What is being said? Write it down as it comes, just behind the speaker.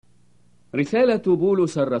رسالة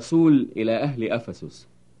بولس الرسول إلى أهل أفسس.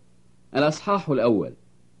 الأصحاح الأول.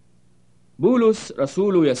 بولس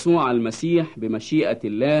رسول يسوع المسيح بمشيئة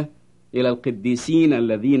الله إلى القديسين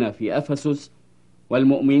الذين في أفسس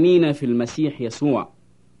والمؤمنين في المسيح يسوع،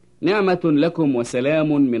 نعمة لكم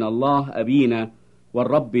وسلام من الله أبينا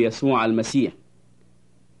والرب يسوع المسيح.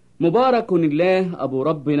 مبارك الله أبو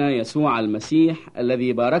ربنا يسوع المسيح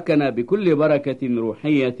الذي باركنا بكل بركة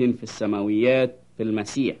روحية في السماويات في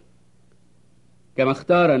المسيح، كما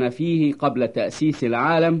اختارنا فيه قبل تأسيس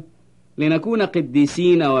العالم لنكون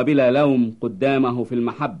قديسين وبلا لوم قدامه في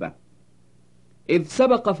المحبة، إذ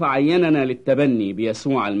سبق فعيننا للتبني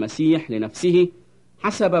بيسوع المسيح لنفسه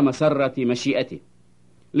حسب مسرة مشيئته،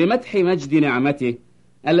 لمدح مجد نعمته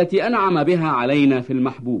التي أنعم بها علينا في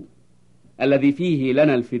المحبوب، الذي فيه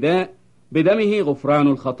لنا الفداء بدمه غفران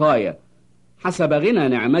الخطايا، حسب غنى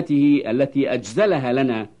نعمته التي أجزلها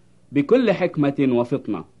لنا بكل حكمة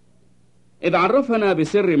وفطنة، إذ عرفنا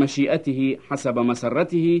بسر مشيئته حسب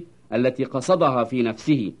مسرته التي قصدها في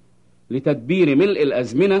نفسه لتدبير ملء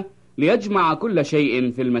الأزمنة، ليجمع كل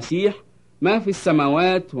شيء في المسيح، ما في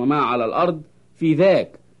السماوات وما على الأرض، في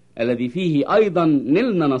ذاك الذي فيه أيضا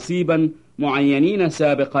نلنا نصيبا معينين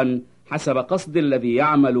سابقا حسب قصد الذي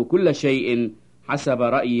يعمل كل شيء حسب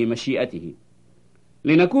رأي مشيئته،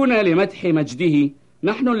 لنكون لمدح مجده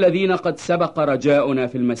نحن الذين قد سبق رجاؤنا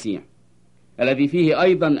في المسيح، الذي فيه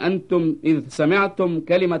أيضا أنتم إذ سمعتم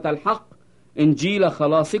كلمة الحق إنجيل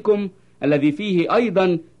خلاصكم، الذي فيه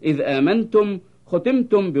أيضا إذ آمنتم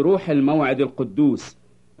ختمتم بروح الموعد القدوس،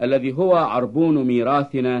 الذي هو عربون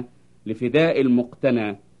ميراثنا لفداء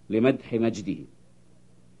المقتنى لمدح مجده.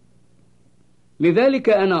 لذلك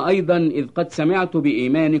أنا أيضا إذ قد سمعت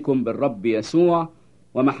بإيمانكم بالرب يسوع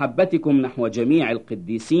ومحبتكم نحو جميع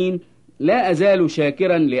القديسين، لا أزال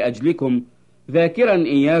شاكرا لأجلكم، ذاكرا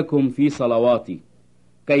إياكم في صلواتي،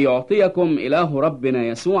 كي يعطيكم إله ربنا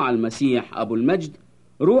يسوع المسيح أبو المجد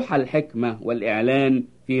روح الحكمة والإعلان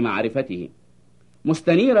في معرفته،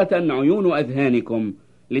 مستنيرة عيون أذهانكم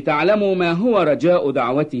لتعلموا ما هو رجاء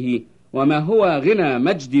دعوته، وما هو غنى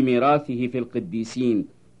مجد ميراثه في القديسين،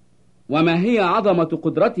 وما هي عظمة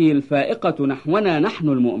قدرته الفائقة نحونا نحن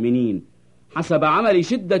المؤمنين، حسب عمل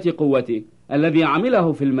شدة قوته الذي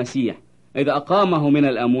عمله في المسيح إذ أقامه من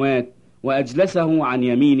الأموات وأجلسه عن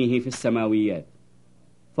يمينه في السماويات،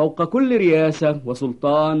 فوق كل رياسة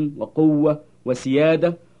وسلطان وقوة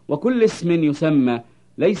وسيادة وكل اسم يسمى،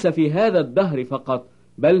 ليس في هذا الدهر فقط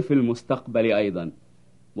بل في المستقبل أيضا،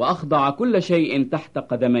 وأخضع كل شيء تحت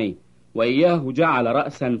قدميه، وإياه جعل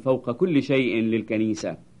رأسا فوق كل شيء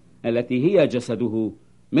للكنيسة التي هي جسده،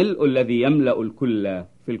 ملء الذي يملأ الكل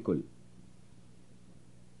في الكل.